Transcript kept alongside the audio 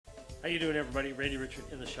How you doing, everybody? Randy Richard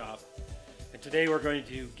in the shop, and today we're going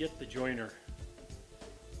to get the joiner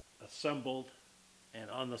assembled and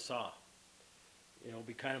on the saw. It'll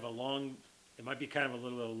be kind of a long, it might be kind of a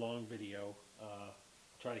little bit of a long video.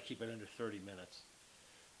 Try to keep it under 30 minutes.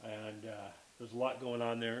 And there's a lot going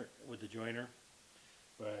on there with the joiner,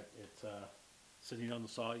 but it's sitting on the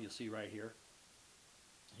saw, you'll see right here.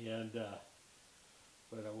 And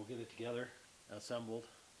but we'll get it together, assembled,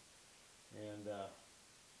 and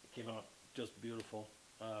it came out just beautiful.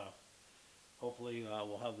 Hopefully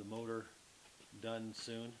we'll have the motor done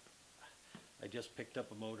soon. I just picked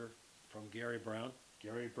up a motor from Gary Brown.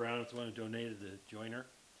 Gary Brown is the one who donated the joiner.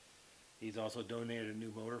 He's also donated a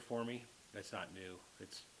new motor for me. That's not new.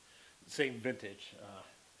 It's the same vintage,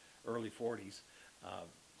 early 40s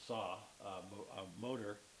saw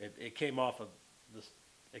motor. It came off of this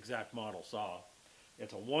exact model saw.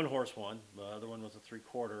 It's a 1-horse one. The other one was a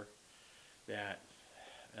 3/4 that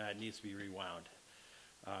needs to be rewound.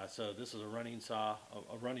 So this is a running saw,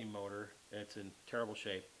 a running motor. It's in terrible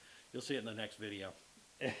shape. You'll see it in the next video.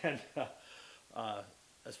 And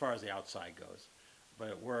as far as the outside goes, but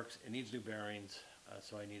it works. It needs new bearings,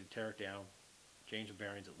 so I need to tear it down, change the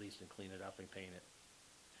bearings at least, and clean it up and paint it.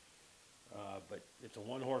 But it's a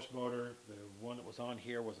 1-horse motor. The one that was on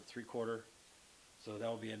here was a 3/4, so that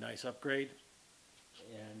will be a nice upgrade.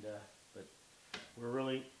 And but we're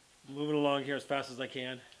really moving along here as fast as I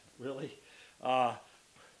can. Really,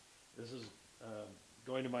 this is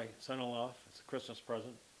going to my son-in-law. It's a Christmas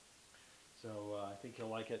present, so I think he'll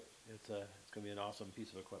like it. It's going to be an awesome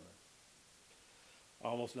piece of equipment.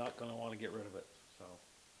 Almost not going to want to get rid of it. So, all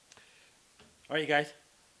right, you guys,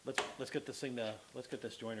 let's get this thing let's get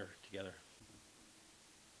this joiner together.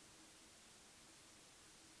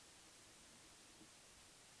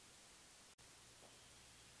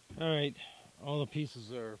 All right, all the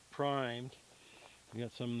pieces are primed. We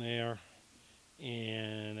got some there,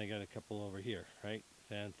 and I got a couple over here, right?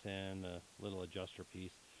 Fence and a little adjuster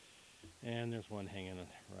piece, and there's one hanging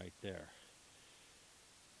right there.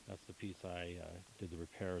 That's the piece I did the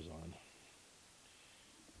repairs on.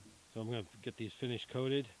 So I'm going to get these finished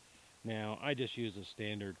coated. Now I just use a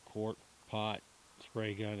standard quart pot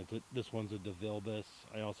spray gun. This one's a DeVilbiss.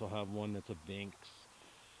 I also have one that's a Binks.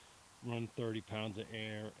 Run 30 pounds of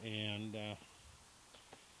air, and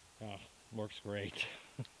works great.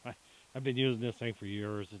 I've been using this thing for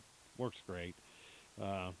years. It works great.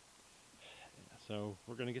 So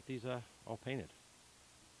we're going to get these all painted.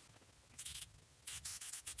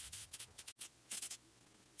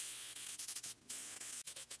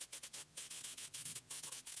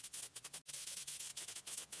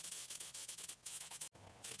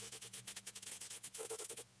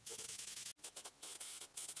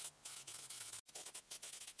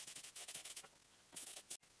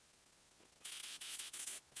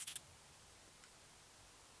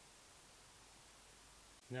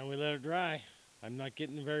 Now we let it dry. I'm not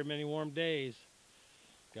getting very many warm days.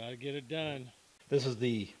 Got to get it done. This is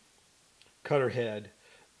the cutter head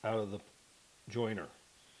out of the joiner.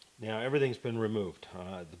 Now everything's been removed.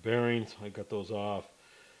 The bearings, I got those off,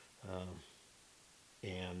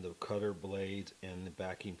 and the cutter blades and the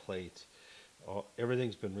backing plates.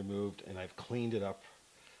 Everything's been removed, and I've cleaned it up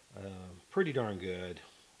pretty darn good.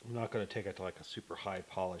 I'm not going to take it to like a super high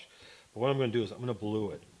polish, but what I'm going to do is I'm going to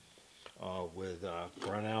blue it with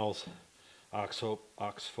Brownell's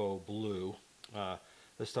Oxfo Blue.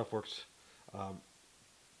 This stuff works.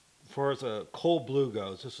 As far as a cold blue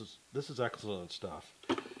goes, this is excellent stuff.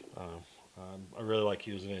 I really like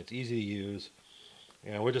using it. It's easy to use,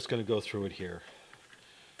 and we're just going to go through it here.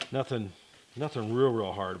 Nothing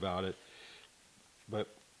real hard about it.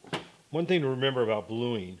 But one thing to remember about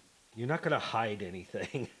bluing, you're not going to hide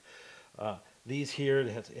anything. These here,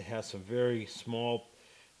 it has some very small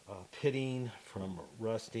pitting from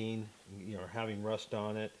rusting, having rust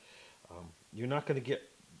on it. You're not going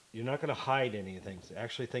to hide anything.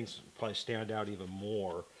 Actually, things probably stand out even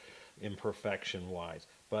more imperfection wise.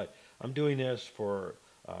 But I'm doing this for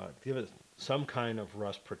give it some kind of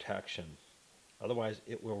rust protection. Otherwise,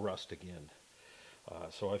 it will rust again.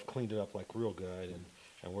 So I've cleaned it up like real good,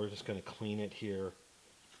 and we're just going to clean it here.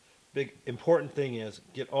 Big important thing is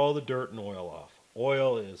get all the dirt and oil off.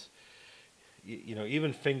 Oil is,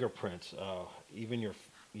 even fingerprints, even your,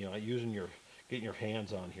 getting your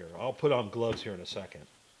hands on here. I'll put on gloves here in a second.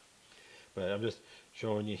 But I'm just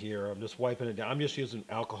showing you here. I'm just wiping it down. I'm just using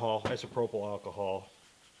alcohol, isopropyl alcohol.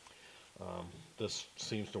 This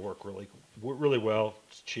seems to work really well.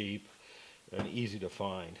 It's cheap and easy to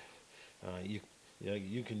find. You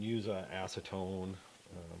can use acetone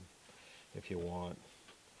if you want,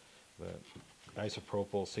 but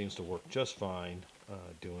isopropyl seems to work just fine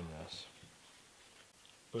doing this.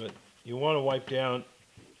 but you want to wipe down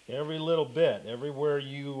every little bit, everywhere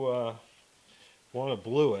you want to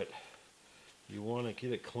blue it. You want to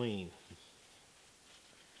get it clean.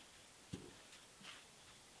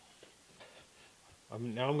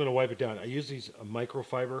 Now I'm going to wipe it down. I use these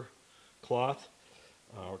microfiber cloth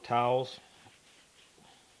or towels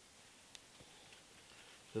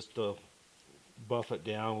just to buff it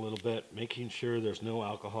down a little bit, making sure there's no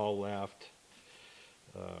alcohol left.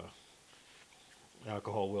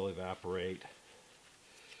 Alcohol will evaporate.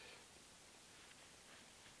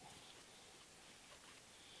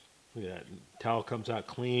 Look at that. Towel comes out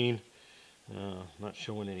clean, not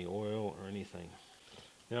showing any oil or anything.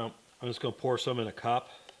 Now I'm just going to pour some in a cup.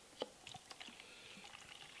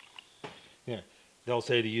 Yeah, they'll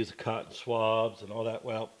say to use cotton swabs and all that.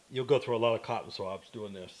 Well, you'll go through a lot of cotton swabs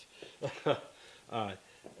doing this.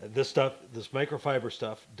 This microfiber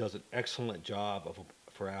stuff does an excellent job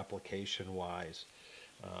for application wise.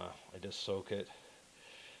 I just soak it.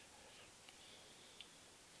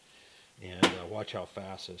 And watch how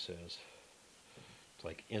fast this is. It's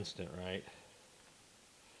like instant, right?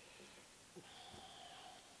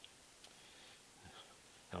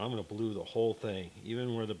 Now I'm going to blue the whole thing,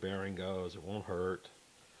 even where the bearing goes. It won't hurt.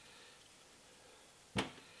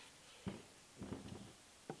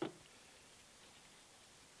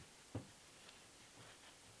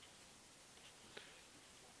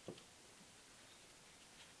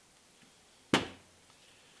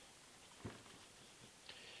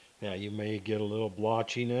 Now you may get a little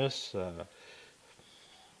blotchiness.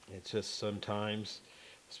 It's just sometimes,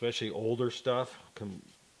 especially older stuff,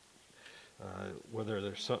 whether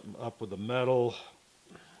there's something up with the metal.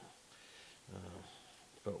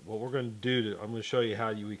 But what we're going to do, I'm going to show you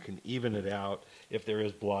how we can even it out if there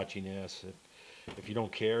is blotchiness. If you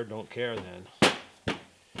don't care then.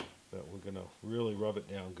 But we're going to really rub it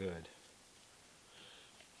down good.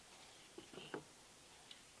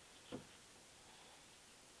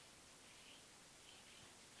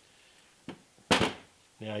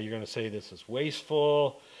 Now you're going to say this is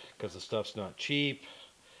wasteful because the stuff's not cheap.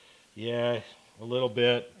 Yeah, a little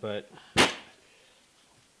bit, but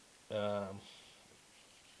it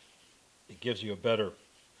gives you a better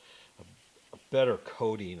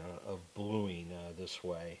coating of bluing this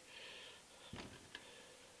way.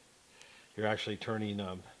 You're actually turning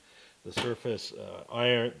the surface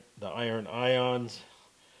the iron ions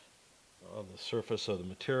on the surface of the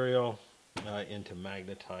material into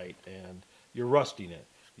magnetite, and you're rusting it.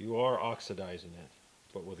 You are oxidizing it,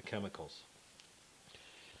 but with the chemicals.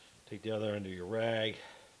 Take the other end of your rag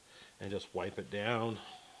and just wipe it down.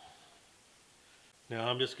 Now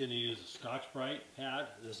I'm just going to use a Scotch-Brite pad.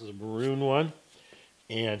 This is a maroon one,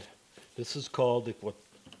 and this is called what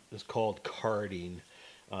is called carding.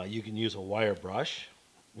 You can use a wire brush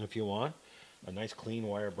if you want, a nice clean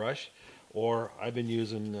wire brush, or I've been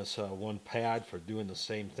using this one pad for doing the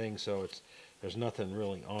same thing. So there's nothing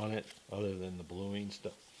really on it other than the bluing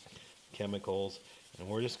stuff, chemicals, and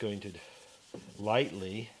we're just going to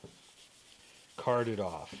lightly card it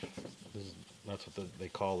off. That's what they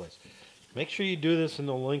call this. Make sure you do this in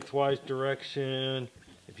the lengthwise direction.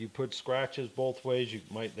 If you put scratches both ways,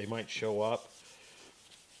 they might show up.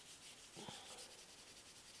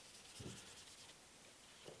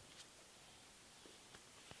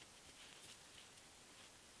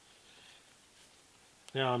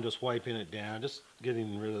 Now I'm just wiping it down, just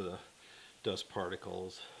getting rid of the dust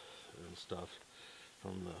particles and stuff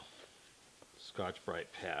from the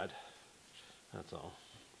Scotch-Brite pad. That's all.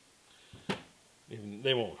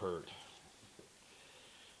 They won't hurt.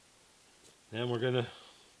 Then we're going to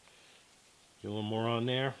do a little more on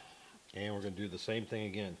there, and we're going to do the same thing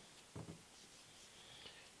again.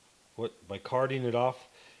 By carding it off,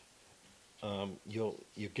 you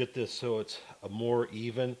get this so it's a more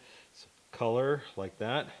even color like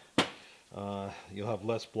that. You'll have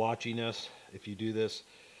less blotchiness if you do this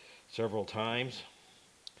several times.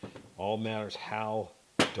 All matters how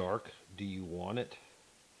dark do you want it.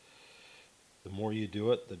 The more you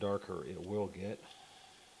do it, the darker it will get.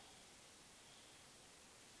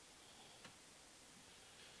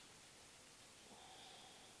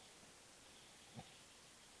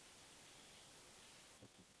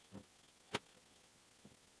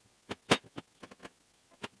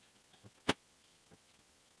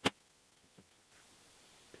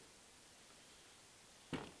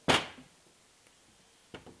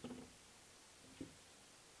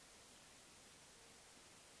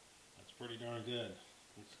 Pretty darn good.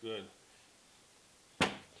 It's good.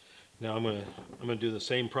 Now I'm gonna do the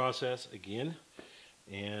same process again,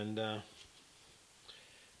 and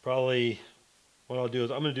probably what I'll do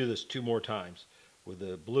is I'm gonna do this 2 more times with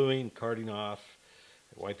the bluing, carding off,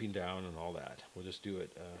 wiping down and all that. We'll just do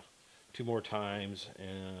it 2 more times,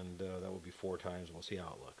 and that will be 4 times. We'll see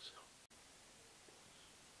how it looks.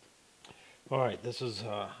 All right, this is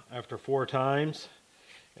after 4 times.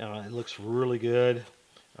 It looks really good.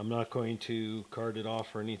 I'm not going to card it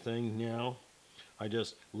off or anything now. I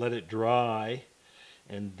just let it dry,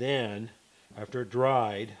 and then after it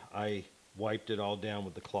dried, I wiped it all down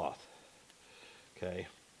with the cloth. Okay,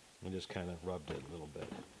 and just kind of rubbed it a little bit.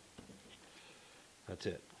 That's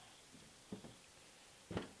it.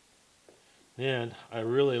 Then I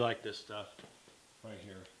really like this stuff right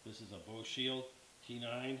here. This is a Bow Shield T9,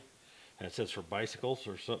 and it says for bicycles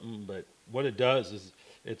or something, but what it does is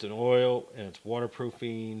it's an oil and it's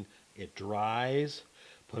waterproofing. It dries.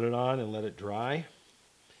 Put it on and let it dry,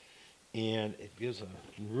 and it gives a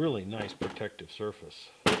really nice protective surface.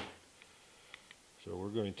 So we're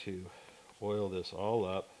going to oil this all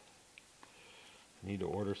up. I need to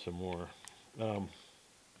order some more.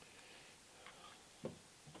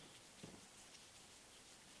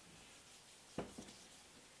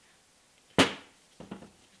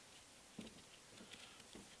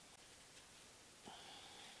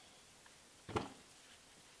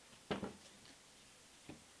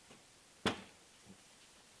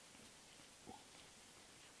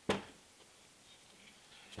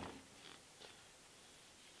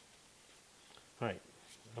 Alright,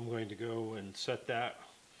 I'm going to go and set that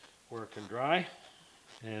where it can dry,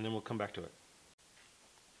 and then we'll come back to it.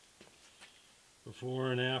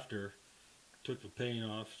 Before and after, took the paint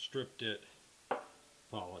off, stripped it,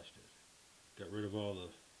 polished it. Got rid of all the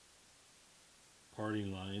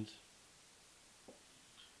parting lines.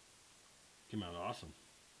 Came out awesome.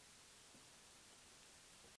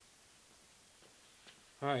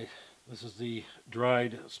 Alright, this is the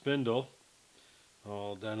dried spindle.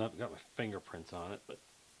 All done up. Got my fingerprints on it, but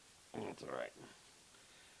that's alright.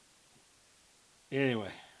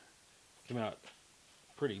 Anyway, came out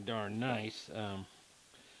pretty darn nice. I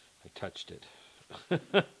touched it.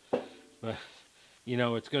 But, you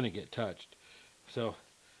know, it's going to get touched. So,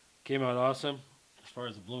 came out awesome as far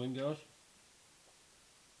as the bluing goes.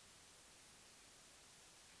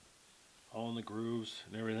 All in the grooves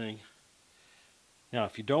and everything. Now,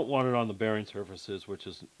 if you don't want it on the bearing surfaces, which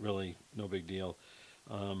is really no big deal,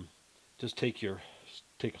 just take a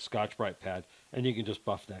Scotch-Brite pad and you can just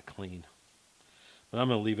buff that clean. But I'm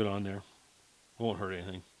going to leave it on there. It won't hurt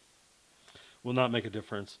anything. Will not make a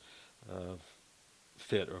difference of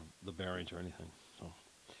fit of the bearings or anything. So,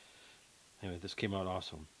 anyway, this came out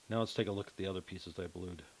awesome. Now let's take a look at the other pieces I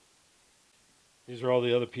blued. These are all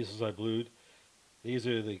the other pieces I blued. These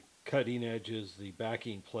are the cutting edges, the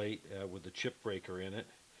backing plate with the chip breaker in it,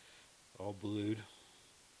 all blued.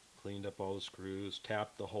 Cleaned up all the screws,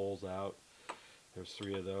 tapped the holes out. There's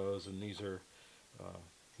 3 of those, and these are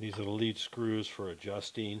the lead screws for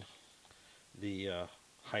adjusting the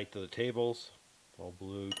height of the tables. All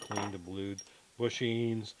blued, cleaned and blued.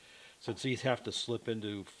 Bushings. Since these have to slip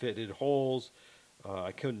into fitted holes,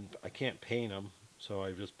 I can't paint them, so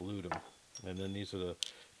I just blued them. And then these are the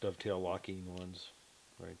dovetail locking ones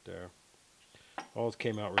right there. All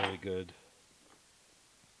came out really good.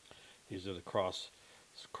 These are the cross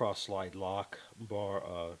slide lock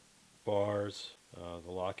bars,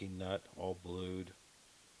 the locking nut, all blued.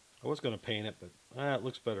 I was going to paint it, but it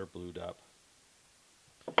looks better blued up.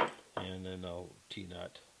 And then a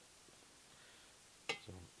T-nut.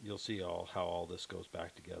 So you'll see how all this goes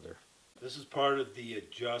back together. This is part of the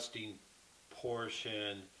adjusting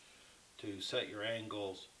portion to set your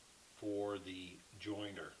angles for the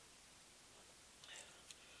joiner.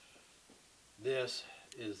 This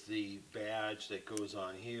is the badge that goes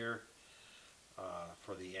on here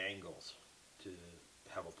for the angles, to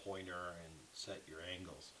have a pointer and set your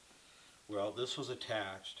angles. Well, this was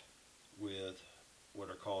attached with what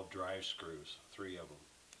are called drive screws, 3 of them.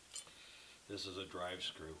 This is a drive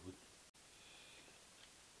screw.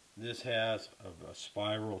 This has a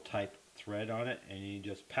spiral type thread on it, and you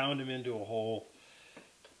just pound them into a hole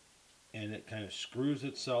and it kind of screws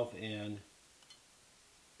itself in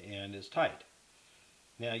and is tight.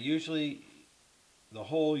 Now usually the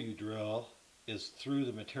hole you drill is through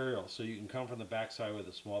the material, so you can come from the backside with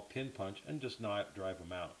a small pin punch and just not drive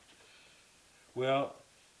them out. Well,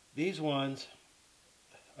 these ones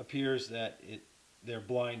appears that they're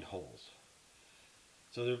blind holes.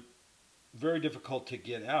 So they're very difficult to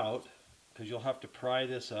get out because you'll have to pry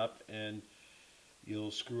this up and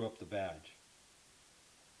you'll screw up the badge.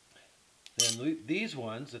 And these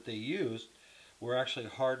ones that they used were actually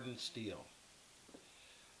hardened steel.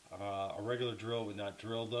 A regular drill would not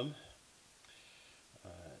drill them.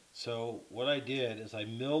 So what I did is I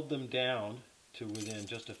milled them down to within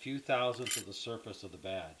just a few thousandths of the surface of the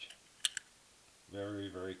badge. Very,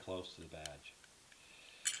 very close to the badge.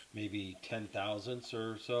 Maybe 10 thousandths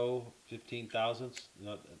or so, 15 thousandths,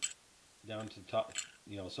 down to top,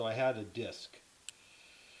 so I had a disc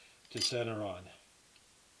to center on.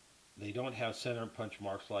 They don't have center punch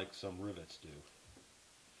marks like some rivets do.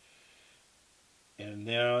 And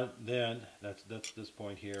then that's this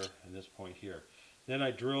point here and this point here. Then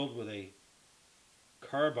I drilled with a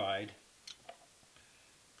carbide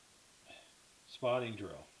spotting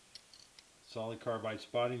drill, solid carbide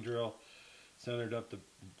spotting drill, centered up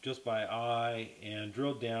just by eye, and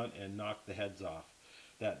drilled down and knocked the heads off.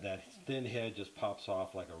 That thin head just pops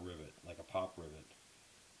off like a rivet, like a pop rivet.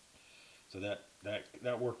 So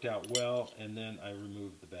that worked out well, and then I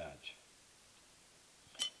removed the badge.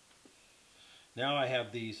 Now I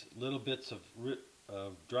have these little bits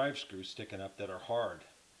of drive screws sticking up that are hard.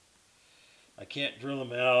 I can't drill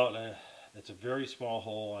them out. It's a very small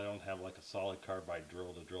hole. I don't have like a solid carbide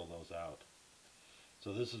drill to drill those out.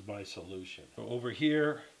 So this is my solution. So over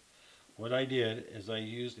here, what I did is I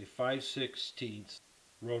used a 5/16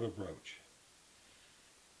 rotor broach,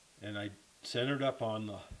 and I centered up on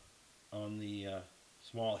the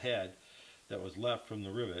small head that was left from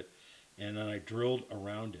the rivet, and then I drilled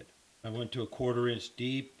around it. I went to a 1/4 inch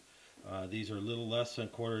deep. These are a little less than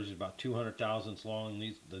quarters, about 200 thousandths long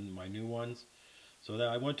than my new ones. So that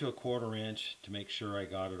I went to a 1/4 inch to make sure I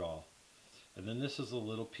got it all. And then this is a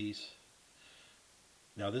little piece.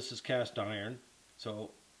 Now this is cast iron,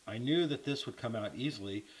 so I knew that this would come out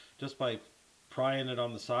easily just by prying it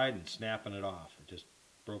on the side and snapping it off. It just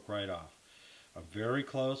broke right off. I'm very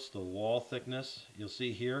close to the wall thickness. You'll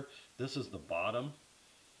see here, this is the bottom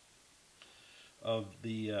of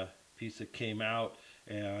the piece that came out,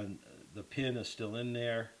 and the pin is still in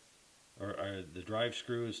there, or the drive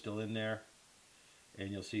screw is still in there, and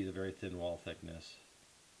you'll see the very thin wall thickness.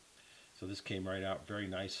 So this came right out very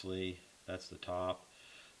nicely. That's the top,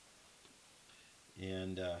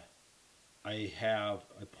 and I have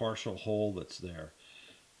a partial hole that's there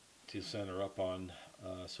to center up on,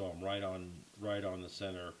 so I'm right on the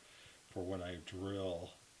center for when I drill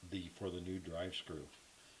for the new drive screw.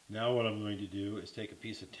 Now what I'm going to do is take a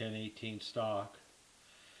piece of 10/18 stock.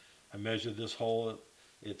 I measured this hole.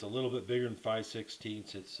 It's a little bit bigger than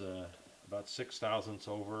 5/16. It's about 6 thousandths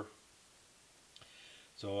over.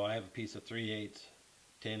 So I have a piece of 3/8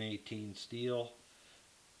 10/18 steel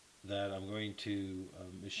that I'm going to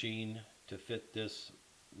machine to fit this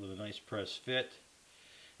with a nice press fit,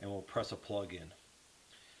 and we'll press a plug in.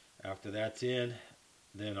 After that's in,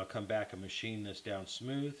 then I'll come back and machine this down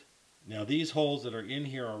smooth. Now these holes that are in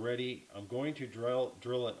here already, I'm going to drill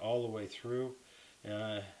it all the way through,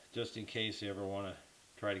 just in case you ever want to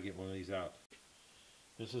try to get one of these out.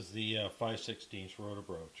 This is the 5/16 rotor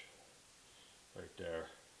broach right there.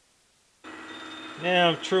 Now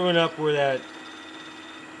I'm truing up where that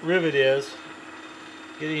rivet is,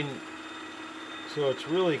 getting so it's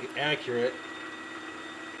really accurate,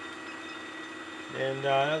 and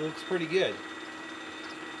that looks pretty good.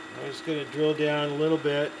 I'm just going to drill down a little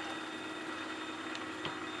bit.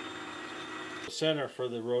 Center for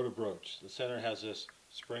the rotor broach. The center has this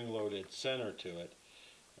spring-loaded center to it,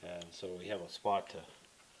 and so we have a spot to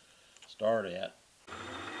start at.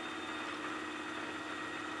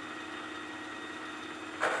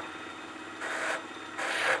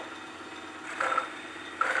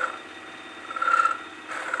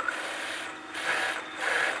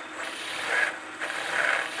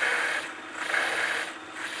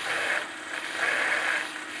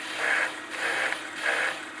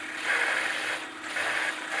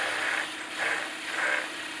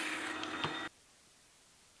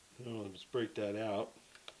 Let's break that out.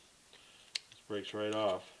 This breaks right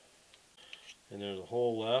off, and there's a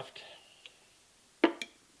hole left,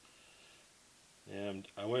 and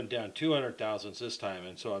I went down 200 thousandths this time,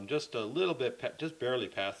 and so I'm just a little bit, just barely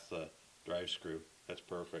past the drive screw. That's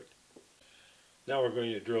perfect. Now we're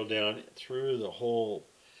going to drill down through the hole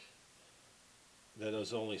that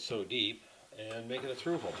is only so deep and make it a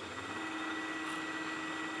through hole.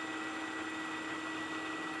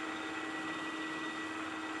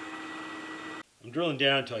 I'm drilling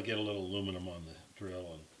down until I get a little aluminum on the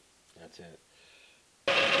drill, and that's it.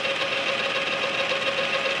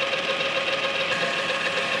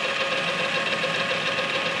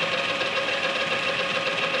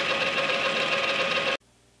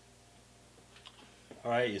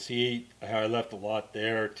 Alright, you see how I left a lot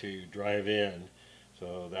there to drive in,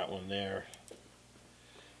 so that one there.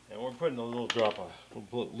 And we're putting a little drop of, we'll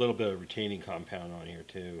put a little bit of retaining compound on here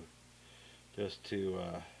too, just to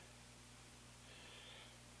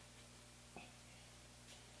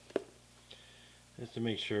just to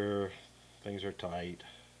make sure things are tight.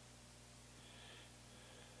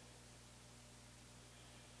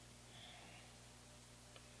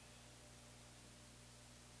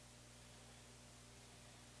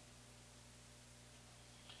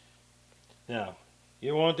 Now,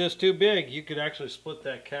 you don't want this too big, you could actually split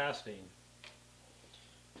that casting.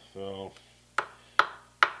 So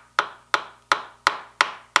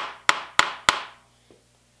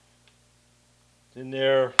it's in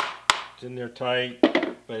there tight,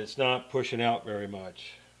 but it's not pushing out very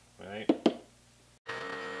much, right?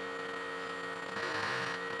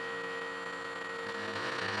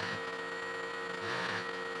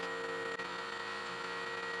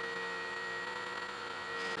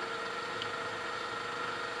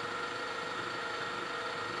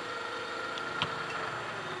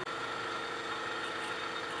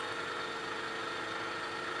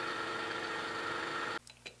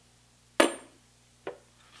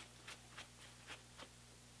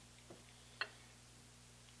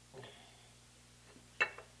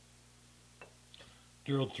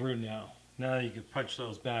 Drilled through now. Now you can punch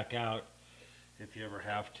those back out if you ever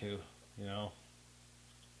have to, you know.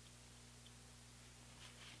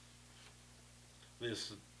 It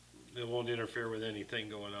won't interfere with anything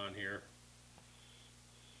going on here.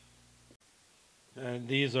 And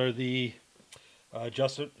these are the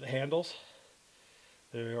adjustment handles.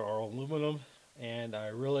 They are aluminum, and I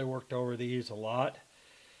really worked over these a lot.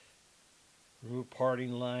 Remove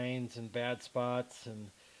parting lines and bad spots and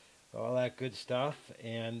all that good stuff,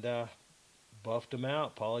 and buffed them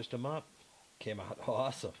out, polished them up. Came out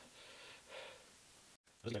awesome.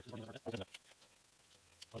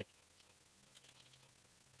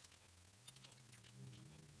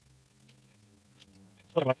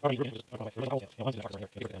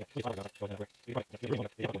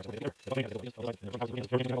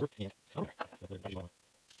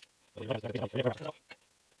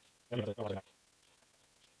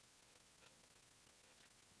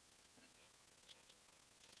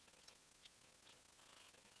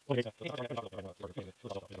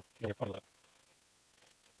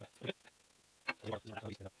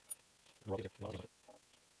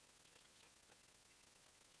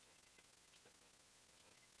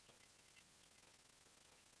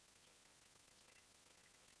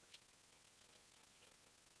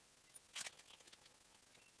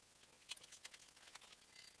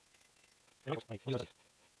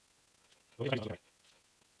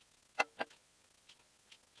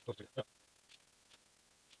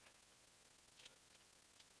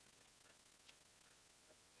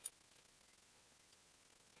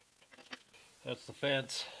 That's the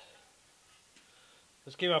fence.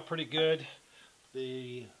 This came out pretty good.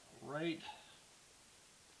 The right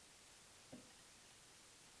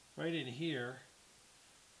in here,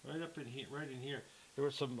 right in here, there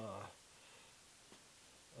was some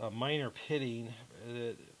minor pitting,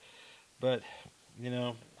 but you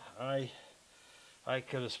know, I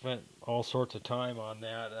could have spent all sorts of time on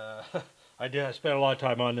that. I spent a lot of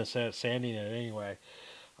time on this sanding it anyway,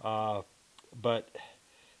 but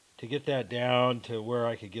to get that down to where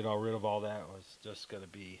I could get rid of all that was just going to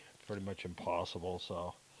be pretty much impossible.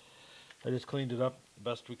 So I just cleaned it up the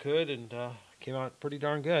best we could, and came out pretty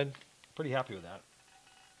darn good. Pretty happy with that.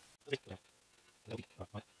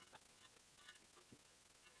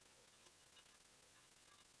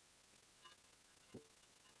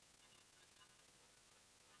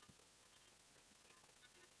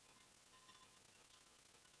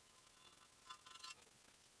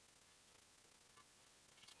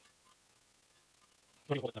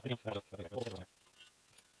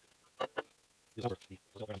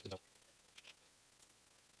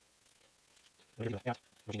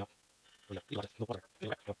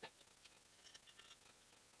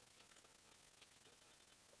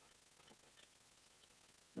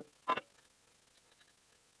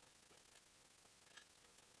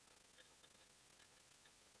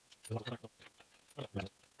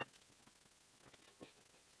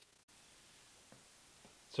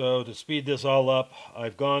 So to speed this all up,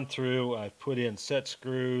 I've gone through, I've put in set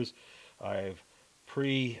screws, I've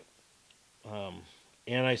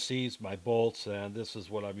anti-seized my bolts, and this is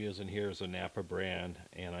what I'm using here is a Napa brand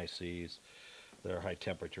anti-seize. They're high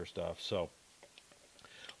temperature stuff, so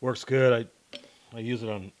works good. I use it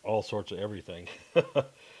on all sorts of everything.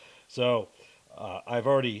 So I've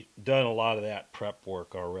already done a lot of that prep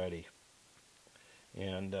work already,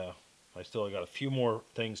 and I still got a few more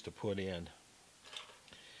things to put in.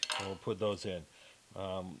 And we'll put those in.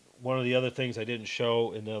 One of the other things I didn't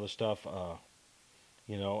show in the other stuff,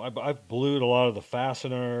 you know, I've blued a lot of the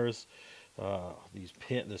fasteners.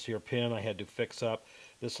 This here pin I had to fix up.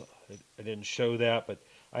 This I didn't show that, but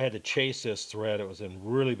I had to chase this thread. It was in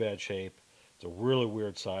really bad shape. It's a really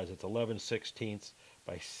weird size. It's 11/16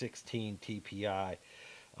 by 16 TPI.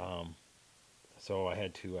 Um, so I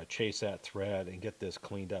had to chase that thread and get this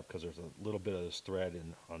cleaned up because there's a little bit of this thread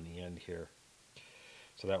on the end here.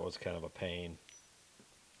 So that was kind of a pain.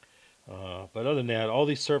 But other than that, all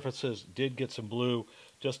these surfaces did get some blue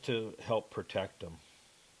just to help protect them.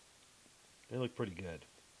 They look pretty good.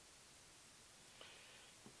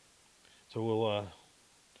 So we'll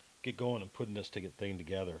get going and putting this thing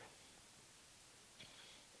together.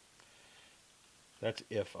 That's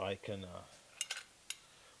if I can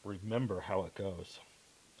remember how it goes.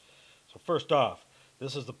 So first off,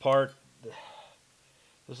 this is the part.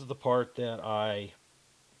 This is the part that I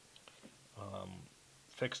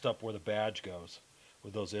fixed up where the badge goes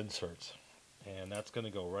with those inserts, and that's going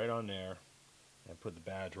to go right on there and put the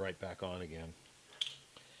badge right back on again.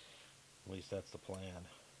 At least that's the plan.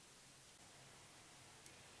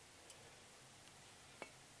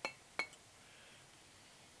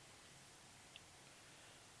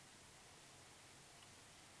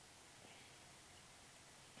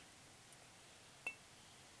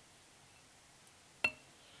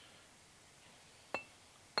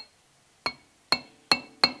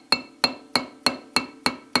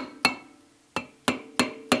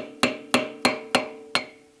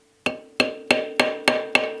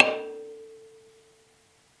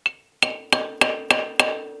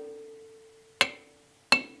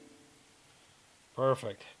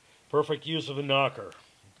 Perfect. Perfect use of a knocker.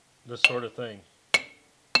 This sort of thing.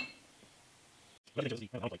 So put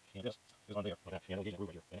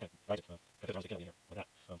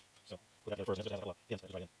that first. This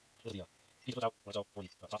is the piece out myself for the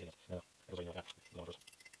sauce.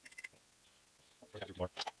 More.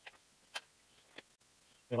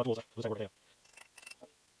 And what tools I work there.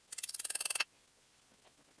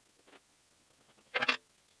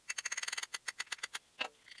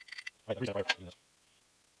 Right, reset fire. Do this.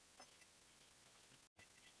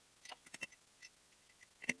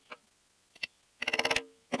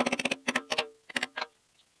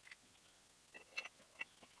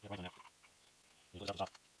 Yeah, right on that. You put this out the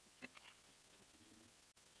top.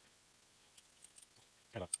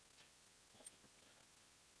 Kind of.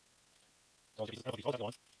 So the pieces all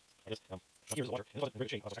on. I just here's the water. And this was in great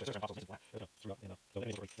shape. I was trying to search on black. Threw up and so then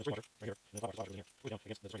it's water right here. And the water in here. Push down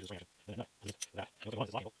against this reaction. And then that. And the one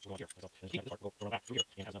is liable, so we're going here. So and keep this part go back through here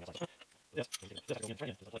and has none of that side. This I go in right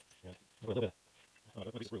in. This like and a little bit.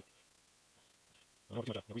 Maybe it's through. I don't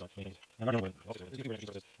know too much. No reason. Many things. I'm not going to win. Also, this is two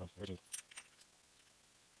services. Very smooth.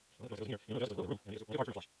 So let's go in here. You know, just a little room. And it's a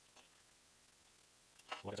part flush.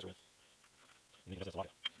 Lock that in. And you can just lock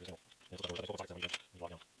it. And so that's both sides that we get. And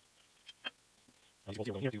lock down. Now these bolts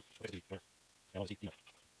here go in here too. So basically, there. And I want to see, yeah.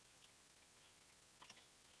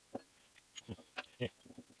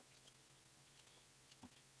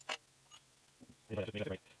 Make that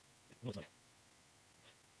right. No, it's not.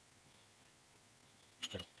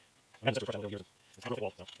 There. I had to stretch out a little here. It's not a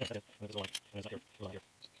wall, so yeah, that's it. And it's a line. And it's not here. It's not here.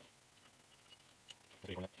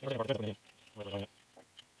 Okay, we're not. Everything part of it.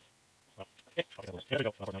 Well, okay, okay, there we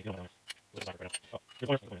go. Now, you don't have this is right now. Oh, here's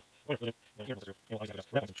one. One. And here's the through.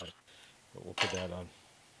 But we'll put that on.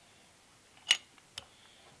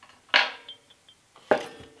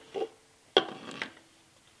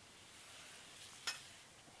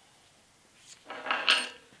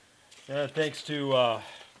 Thanks to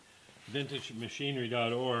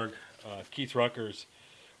VintageMachinery.org, Keith Rucker's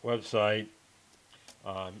website,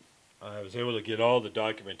 I was able to get all the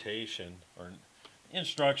documentation or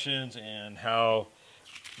instructions and how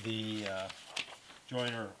the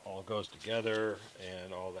joiner all goes together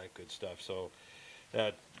and all that good stuff. So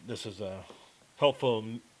that this is helpful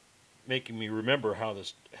in making me remember how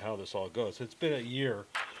this all goes. It's been a year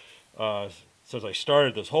since I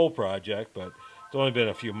started this whole project, but it's only been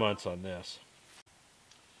a few months on this.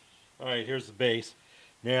 All right, here's the base.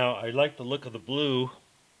 Now I like the look of the blue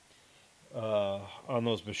on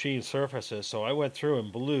those machine surfaces, so I went through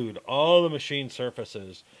and blued all the machine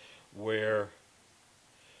surfaces where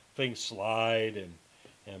things slide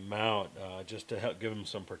and mount, just to help give them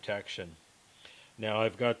some protection. Now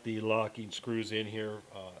I've got the locking screws in here,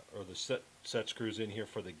 or the set screws in here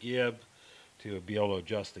for the gib, to be able to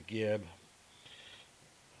adjust the gib.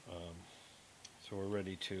 So we're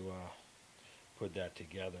ready to put that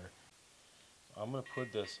together. I'm going to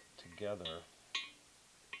put this together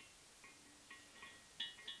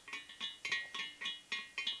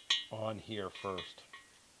on here first,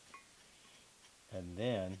 and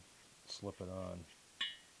then slip it on.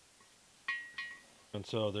 And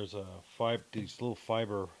so there's these little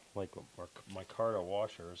fiber, like my Micarta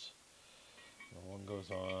washers. One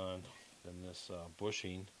goes on Then this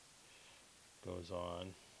bushing goes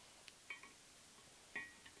on.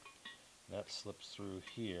 That slips through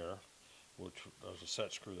here, which there's a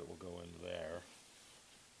set screw that will go into there.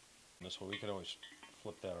 And this way we can always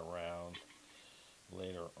flip that around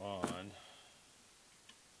later on.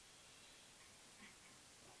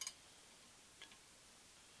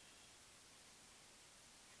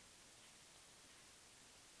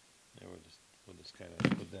 And we'll just kind of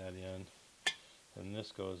put that in. And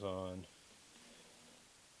this goes on.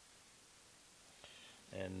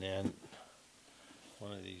 And then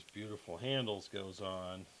one of these beautiful handles goes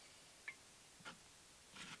on.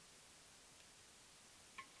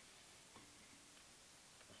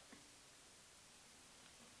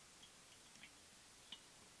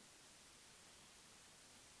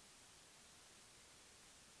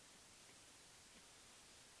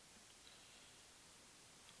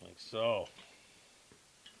 Like so.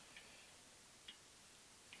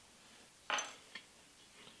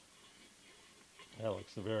 That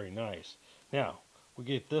looks very nice. Now, we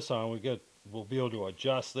get this on, we'll be able to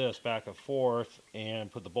adjust this back and forth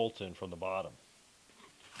and put the bolts in from the bottom.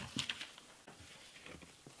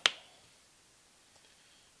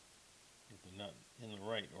 Get the nut in the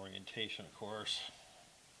right orientation, of course.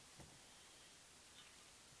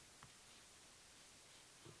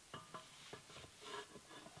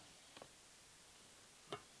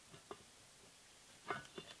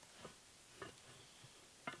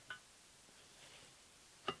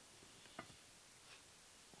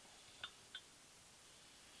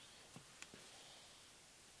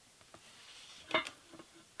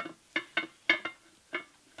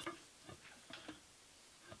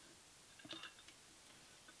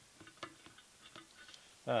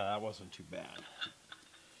 That wasn't too bad.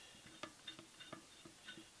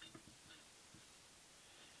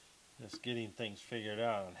 Just getting things figured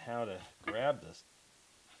out on how to grab this.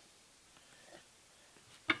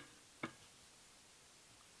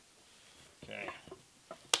 Okay,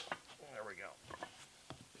 there we go.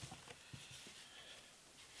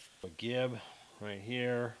 A gib right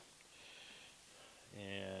here,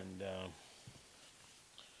 and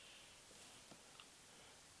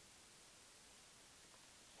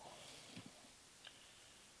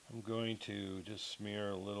I'm going to just smear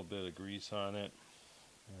a little bit of grease on it.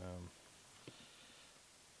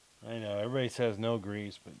 I know everybody says no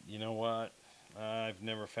grease, but you know what? I've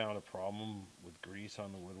never found a problem with grease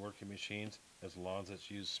on the woodworking machines as long as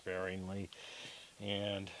it's used sparingly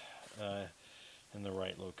and in the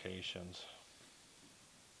right locations.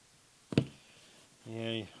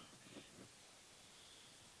 Yeah.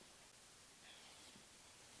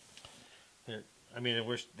 I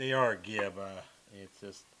mean, they are a gib. It's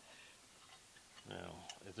just, no,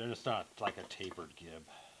 they're just not like a tapered gib.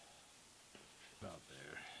 About there.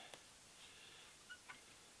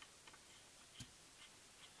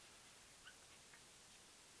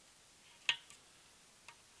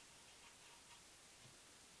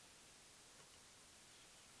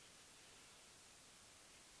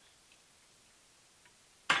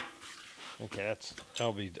 Okay,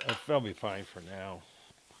 that'll be fine for now.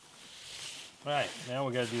 All right, now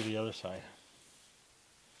we got to do the other side.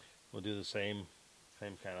 We'll do the same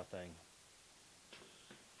kind of thing.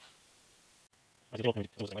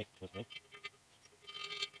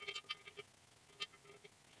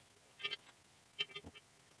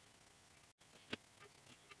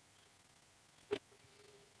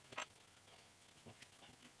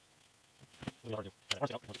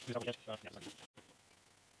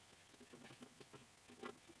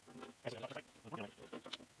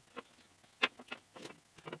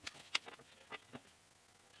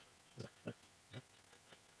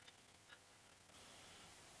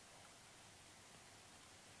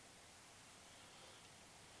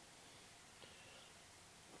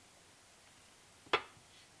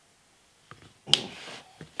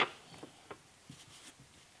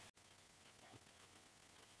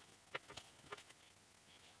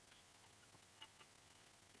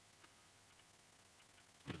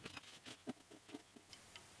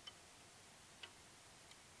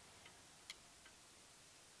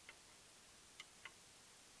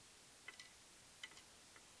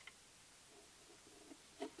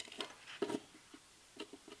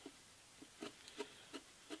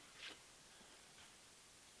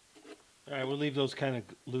 All right, we'll leave those kind of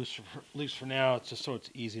loose for now. It's just so it's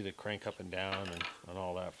easy to crank up and down and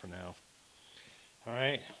all that for now. All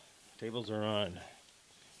right, tables are on.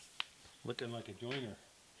 Looking like a joiner.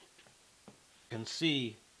 You can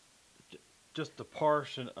see just the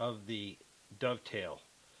portion of the dovetail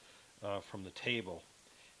from the table,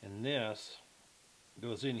 and this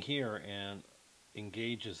goes in here and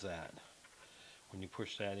engages that when you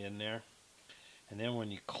push that in there. And then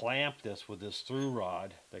when you clamp this with this through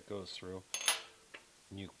rod that goes through,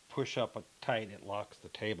 and you push up tight, it locks the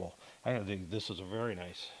table. I think this is a very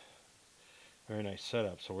nice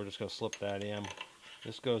setup. So we're just going to slip that in.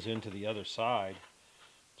 This goes into the other side,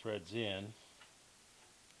 threads in.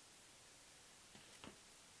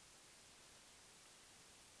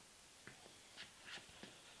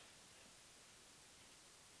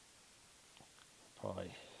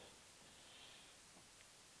 Probably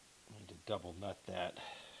need to double nut that.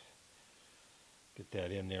 Get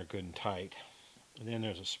that in there good and tight. And then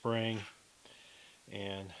there's a spring,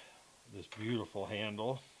 and this beautiful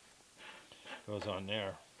handle goes on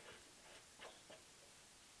there.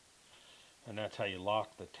 And that's how you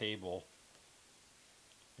lock the table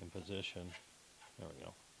in position. There we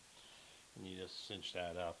go. And you just cinch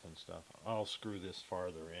that up and stuff. I'll screw this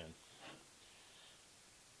farther in.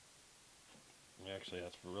 Actually,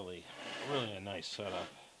 that's really a nice setup.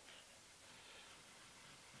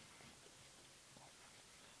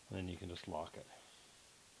 And then you can just lock it.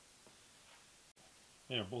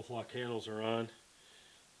 There, both lock handles are on.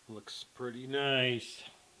 Looks pretty nice.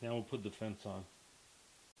 Now we'll put the fence on.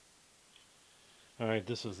 Alright,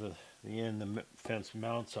 this is the end the fence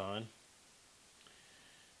mounts on.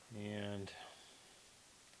 And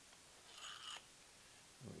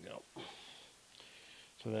there we go.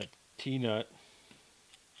 So that T-nut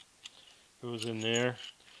goes in there.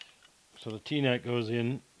 So the T-nut goes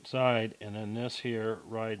inside, and then this here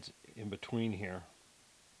rides in between here.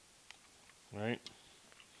 Right?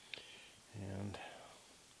 And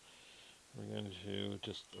we're going to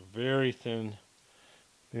just a very thin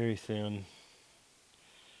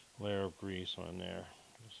layer of grease on there.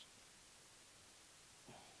 Just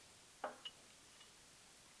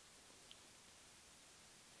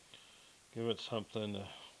give it something to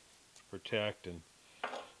protect and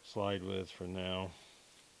slide with for now.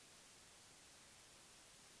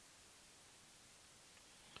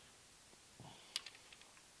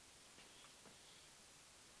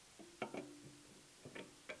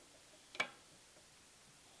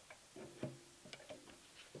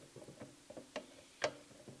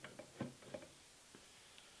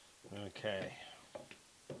 Okay.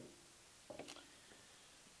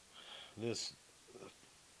 This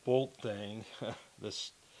bolt thing,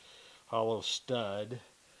 this hollow stud,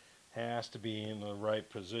 has to be in the right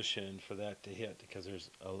position for that to hit, because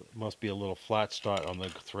must be a little flat spot on the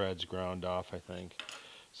threads ground off, I think.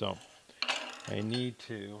 So I need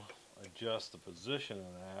to adjust the position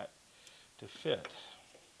of that to fit.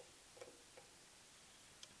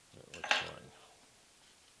 It looks like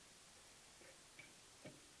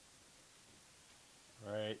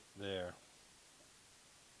right there.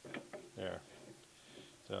 There.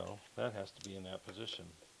 So that has to be in that position.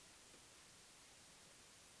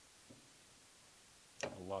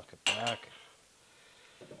 I'll lock it back.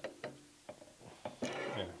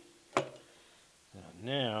 There.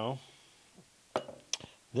 Now,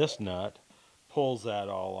 this nut pulls that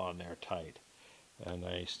all on there tight. And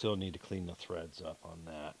I still need to clean the threads up on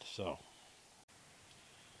that. So,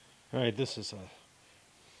 alright, this is a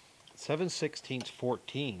 7/16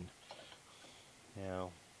 14.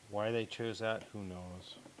 Now, why they chose that, who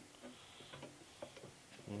knows?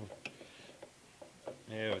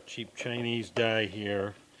 They have a cheap Chinese die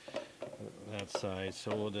here, that size,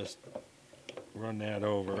 so we'll just run that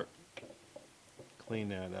over, clean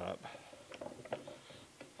that up.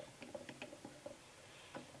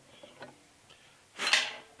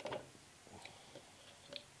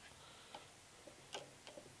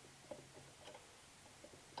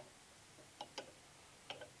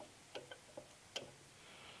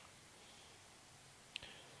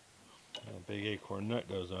 A big acorn nut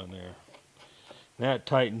goes on there. That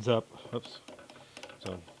tightens up. Oops.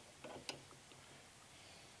 So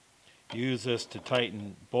use this to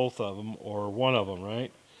tighten both of them, or one of them,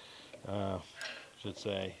 right? Should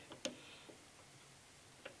say.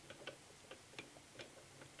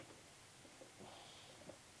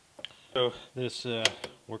 So this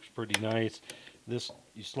works pretty nice. This,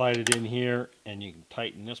 you slide it in here, and you can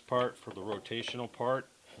tighten this part for the rotational part.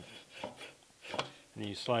 And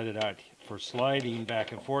you slide it out for sliding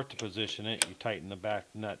back and forth to position it. You tighten the back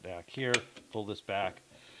nut back here, pull this back,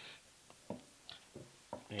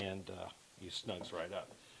 and you snugs right up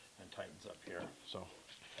and tightens up here. So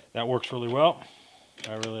that works really well.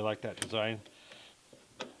 I really like that design.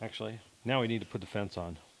 Actually, now we need to put the fence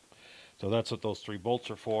on. So that's what those 3 bolts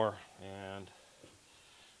are for, and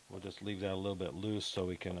we'll just leave that a little bit loose so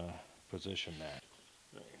we can position that.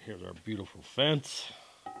 Right, here's our beautiful fence.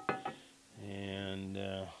 And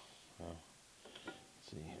let's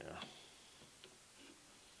see here.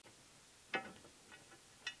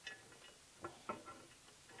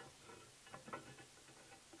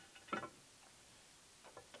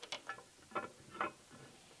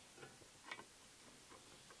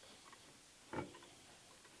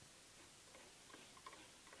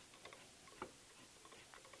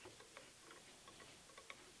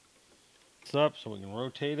 sits up so we can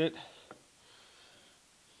rotate it.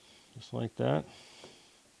 Just like that.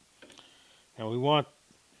 Now you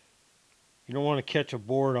don't want to catch a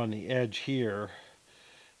board on the edge here.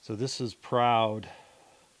 So this is proud,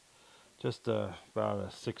 just about a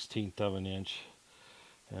 1/16 of an inch.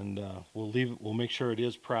 And we'll make sure it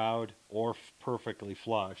is proud or perfectly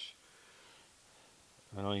flush.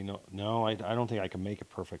 I don't even know, no, I don't think I can make it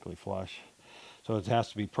perfectly flush. So it has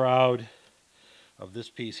to be proud of this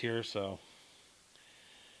piece here, so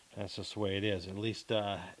that's just the way it is. At least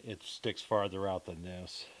it sticks farther out than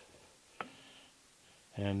this.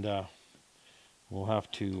 And we'll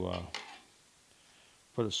have to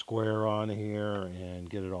put a square on here and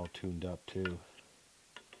get it all tuned up too.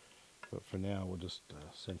 But for now, we'll just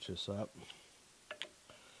cinch this up.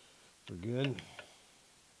 We're good.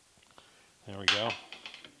 There we go.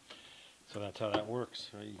 So that's how that works.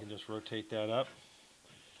 You can just rotate that up.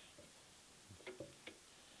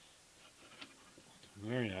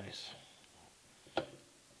 Very nice.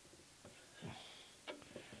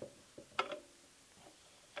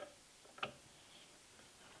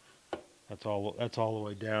 That's all the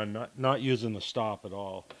way down, not using the stop at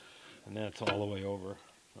all. And that's all the way over.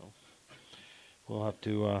 So we'll have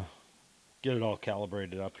to get it all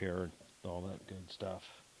calibrated up here and all that good stuff.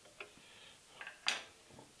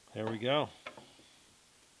 There we go.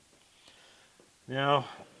 Now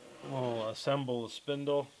we'll assemble the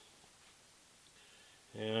spindle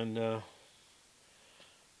and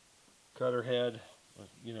cutter head.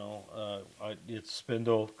 You know, it's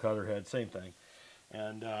spindle, cutter head, same thing.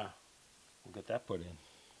 And we'll get that put in.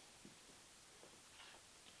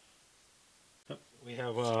 We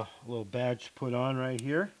have a little badge to put on right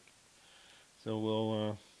here. So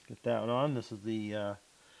we'll get that one on. This is the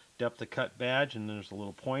depth of cut badge, and there's a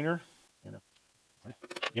little pointer. And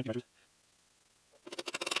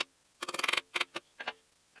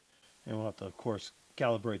we'll have to, of course,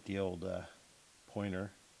 calibrate the old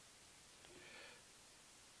pointer.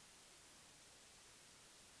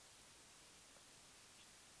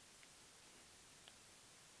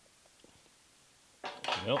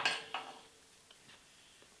 Yep.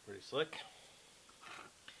 Pretty slick.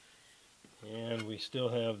 And we still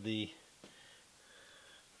have the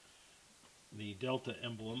Delta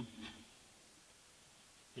emblem.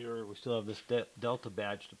 Here we still have this Delta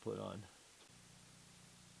badge to put on.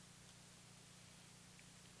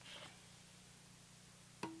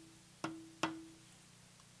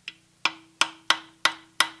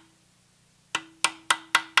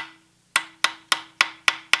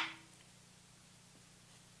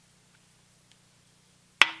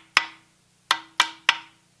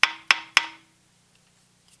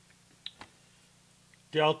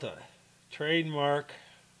 Delta, trademark,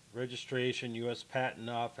 registration, U.S. Patent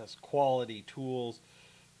Office, quality tools,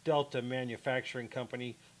 Delta Manufacturing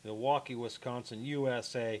Company, Milwaukee, Wisconsin,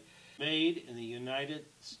 USA, made in the United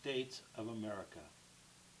States of America.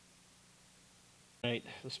 Right,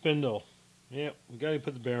 the spindle. Yep, we got to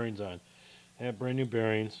put the bearings on. I have brand new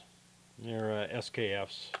bearings. They're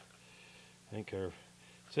SKFs. I think they're, it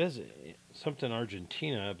says something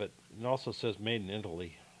Argentina, but it also says made in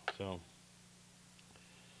Italy. So.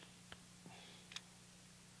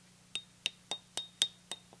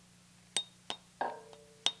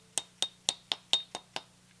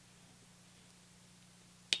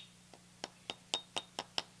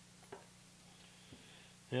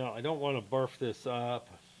 Now, I don't want to barf this up.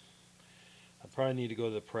 I probably need to go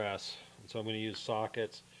to the press. And so I'm going to use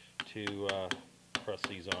sockets to press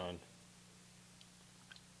these on.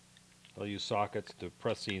 I'll use sockets to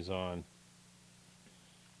press these on.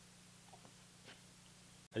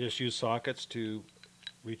 I just use sockets to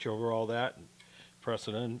reach over all that and press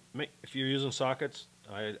it in. If you're using sockets,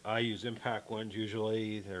 I use impact ones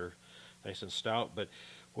usually. They're nice and stout, but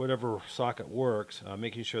whatever socket works,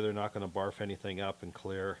 making sure they're not going to barf anything up and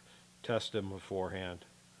clear. Test them beforehand.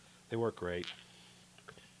 They work great.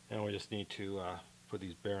 Now we just need to put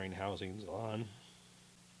these bearing housings on.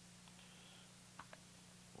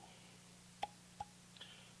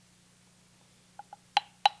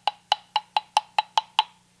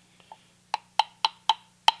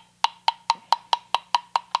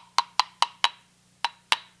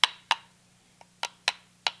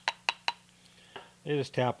 They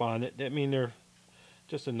just tap on it. I mean, they're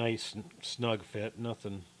just a nice snug fit,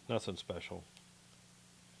 nothing special.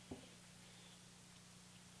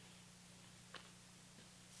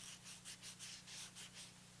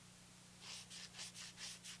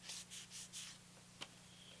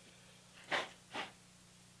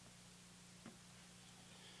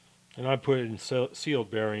 And I put in sealed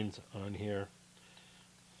bearings on here.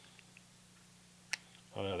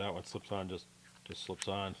 Oh yeah, that one slips on, just slips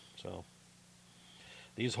on. So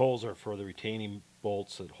These holes are for the retaining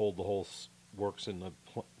bolts that hold the whole works in the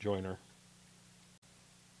joiner.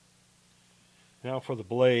 Now for the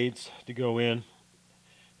blades to go in.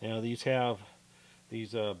 Now these have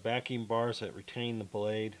these backing bars that retain the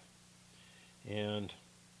blade, and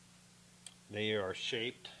they are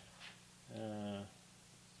shaped.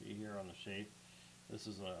 See here on the shape. This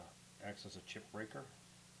is acts as a chip breaker,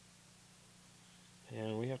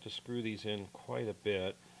 and we have to screw these in quite a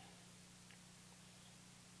bit.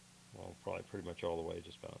 Well, probably pretty much all the way,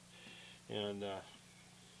 just about. And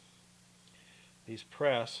these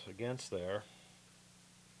press against there.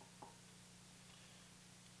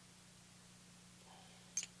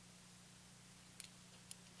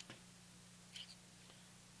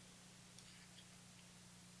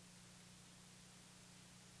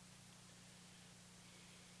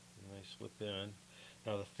 Slip in.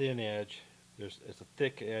 Now the thin edge, it's a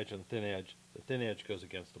thick edge and thin edge. The thin edge goes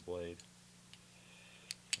against the blade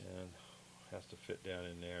and has to fit down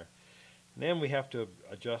in there. And then we have to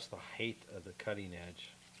adjust the height of the cutting edge,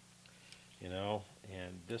 you know,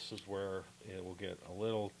 and this is where it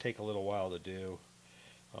will take a little while to do.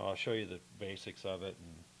 I'll show you the basics of it,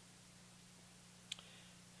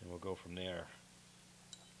 and we'll go from there.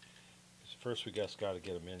 First we just got to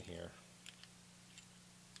get them in here.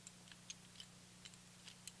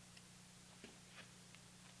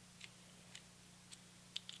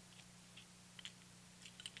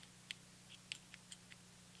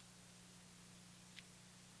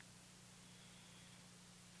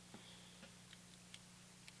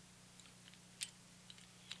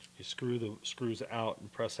 You screw the screws out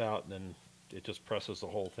and press out, and then it just presses the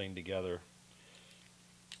whole thing together.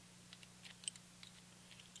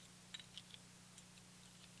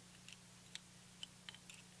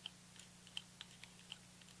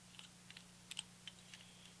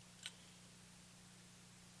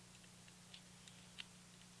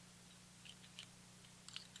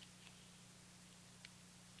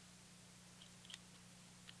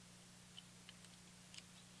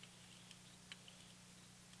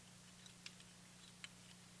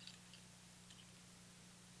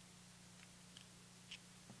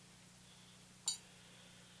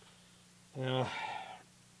 Yeah.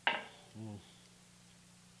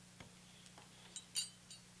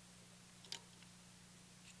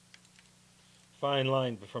 Fine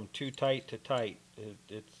line from too tight to tight.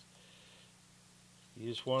 It's you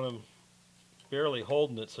just want them barely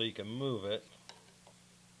holding it so you can move it.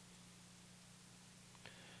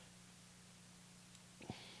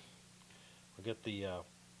 We'll get the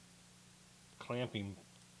clamping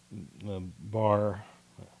bar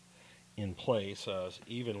in place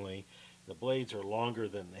evenly. The blades are longer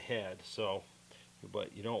than the head, so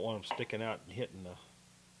but you don't want them sticking out and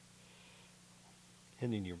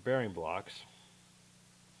hitting your bearing blocks.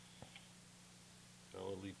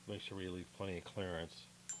 So make sure we leave plenty of clearance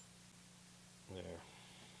there.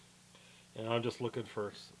 And I'm just looking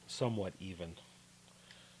for somewhat even.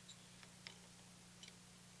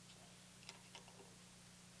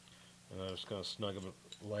 And I'm just going to snug them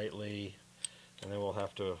lightly, and then we'll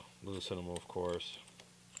have to loosen them, of course.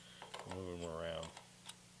 Move them around.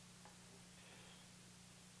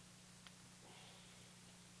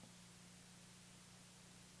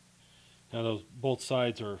 Now both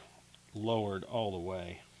sides are lowered all the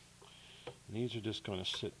way. And these are just going to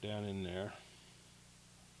sit down in there.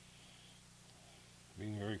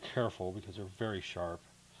 Being very careful because they're very sharp.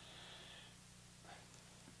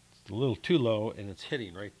 It's a little too low and it's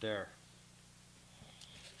hitting right there.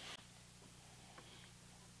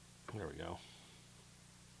 There we go.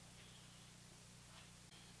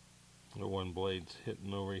 The one blade's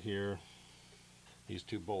hitting over here. These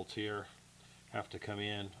two bolts here have to come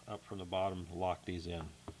in up from the bottom to lock these in.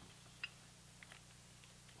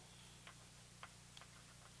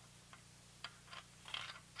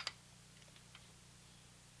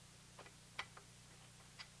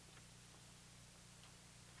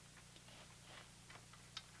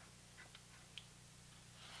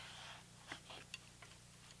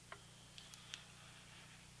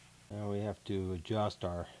 Now we have to adjust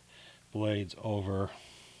our blades over,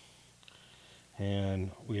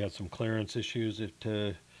 and we have some clearance issues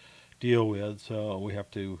to deal with, so we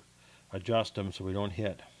have to adjust them so we don't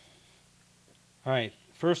hit. Alright,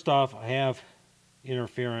 first off, I have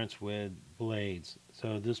interference with blades.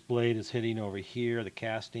 So this blade is hitting over here, the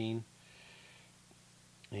casting,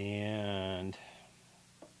 and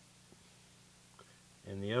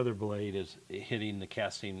the other blade is hitting the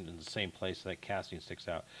casting in the same place that casting sticks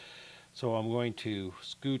out. So I'm going to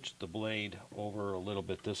scooch the blade over a little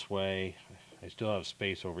bit this way. I still have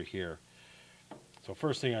space over here. So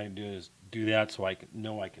first thing I can do is do that so I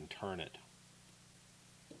know I can turn it.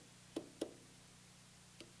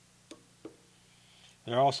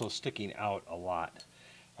 they're also sticking out a lot.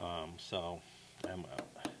 But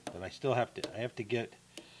I still have to get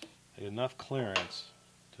enough clearance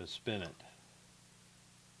to spin it.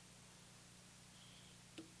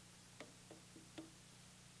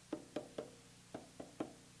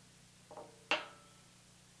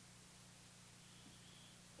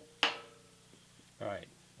 Alright,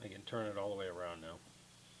 I can turn it all the way around now.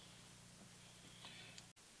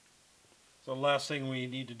 So the last thing we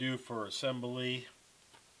need to do for assembly,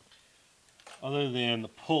 other than the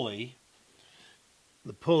pulley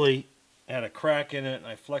had a crack in it and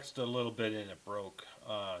I flexed it a little bit and it broke.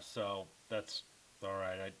 So that's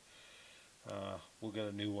alright. We'll get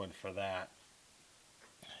a new one for that.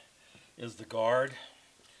 Is the guard.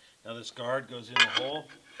 Now this guard goes in the hole,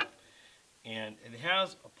 and it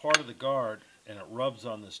has a part of the guard and it rubs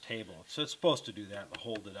on this table. So it's supposed to do that to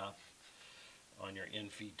hold it up on your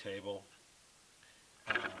in-feed table.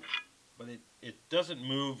 But it doesn't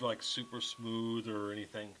move like super smooth or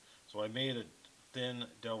anything. So I made a thin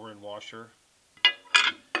Delrin washer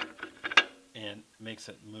and makes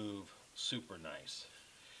it move super nice.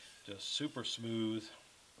 Just super smooth.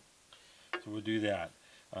 So we'll do that.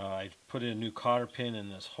 I put in a new cotter pin in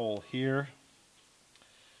this hole here.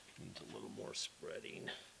 Needs a little more spreading.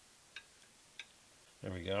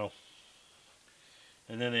 There we go.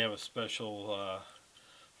 And then they have a special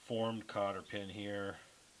formed cotter pin here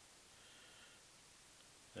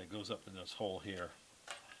that goes up in this hole here.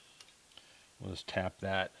 We'll just tap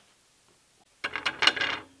that.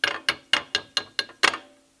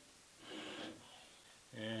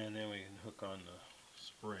 And then we can hook on the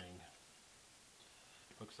spring.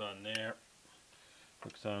 Hooks on there.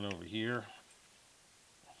 Hooks on over here.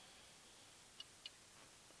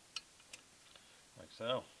 Like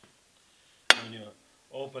so. When you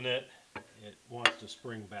open it, it wants to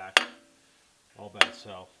spring back all by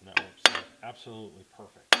itself, and that works out absolutely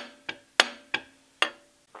perfect.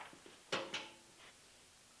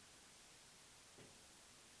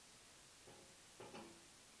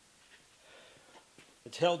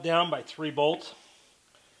 It's held down by 3 bolts,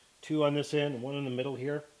 2 on this end and 1 in the middle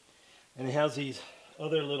here, and it has these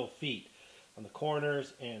other little feet on the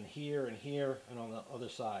corners and here and on the other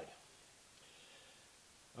side.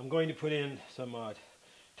 I'm going to put in some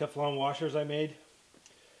Teflon washers I made,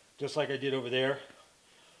 just like I did over there,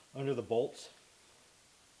 under the bolts.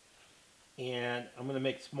 And I'm going to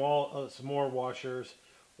make some more washers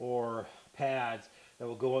or pads that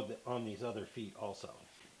will go on these other feet also.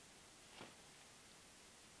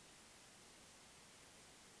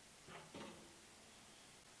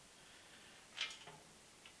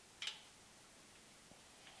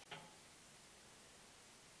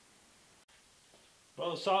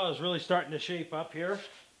 Well, the saw is really starting to shape up here.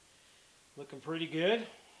 Looking pretty good.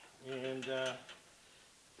 And turn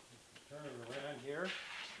it around here.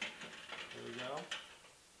 There we go.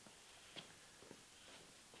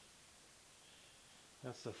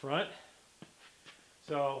 That's the front.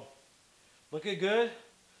 So, looking good.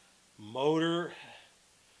 Motor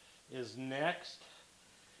is next.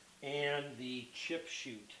 And the chip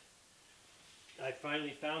chute. I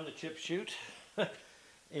finally found the chip chute.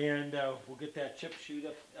 And we'll get that chip chute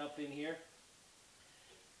up in here,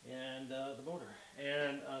 and the motor,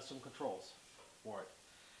 and some controls for it.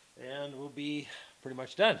 And we'll be pretty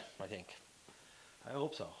much done, I think. I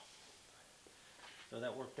hope so. So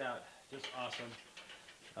that worked out just awesome.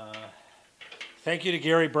 Thank you to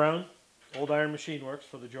Gary Brown, Old Iron Machine Works,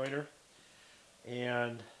 for the joiner.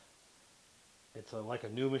 And it's like a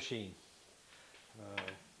new machine.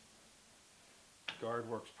 Guard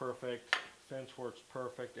works perfect. Fence works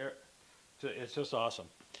perfect. It's just awesome.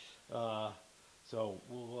 So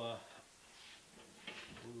we will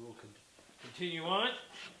continue on.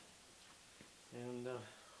 And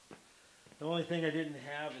the only thing I didn't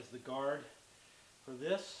have is the guard for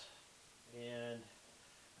this, and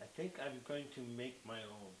I think I'm going to make my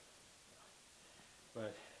own.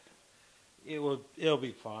 But it'll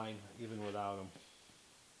be fine even without them.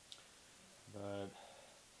 But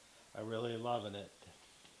I'm really loving it.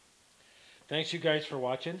 Thanks you guys for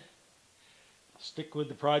watching. Stick with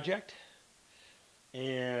the project,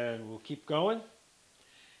 and we'll keep going.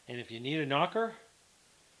 And if you need a knocker,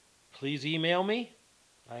 please email me.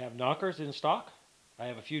 I have knockers in stock. I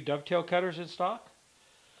have a few dovetail cutters in stock.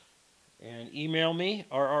 And email me,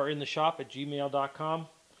 rrrintheshop@gmail.com,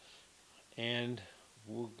 and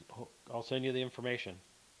I'll send you the information.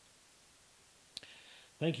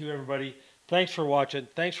 Thank you, everybody. Thanks for watching.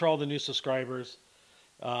 Thanks for all the new subscribers.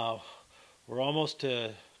 We're almost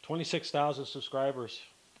to 26,000 subscribers.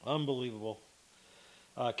 Unbelievable.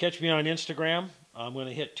 Catch me on Instagram. I'm going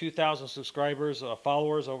to hit 2,000 subscribers,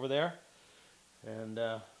 followers over there. and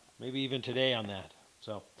maybe even today on that.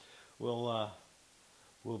 So we'll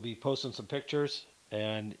be posting some pictures,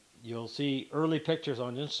 and you'll see early pictures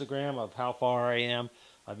on Instagram of how far I am.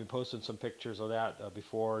 I've been posting some pictures of that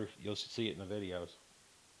before. You'll see it in the videos.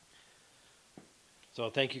 So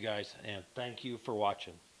thank you guys, and thank you for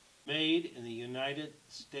watching. Made in the United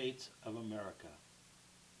States of America.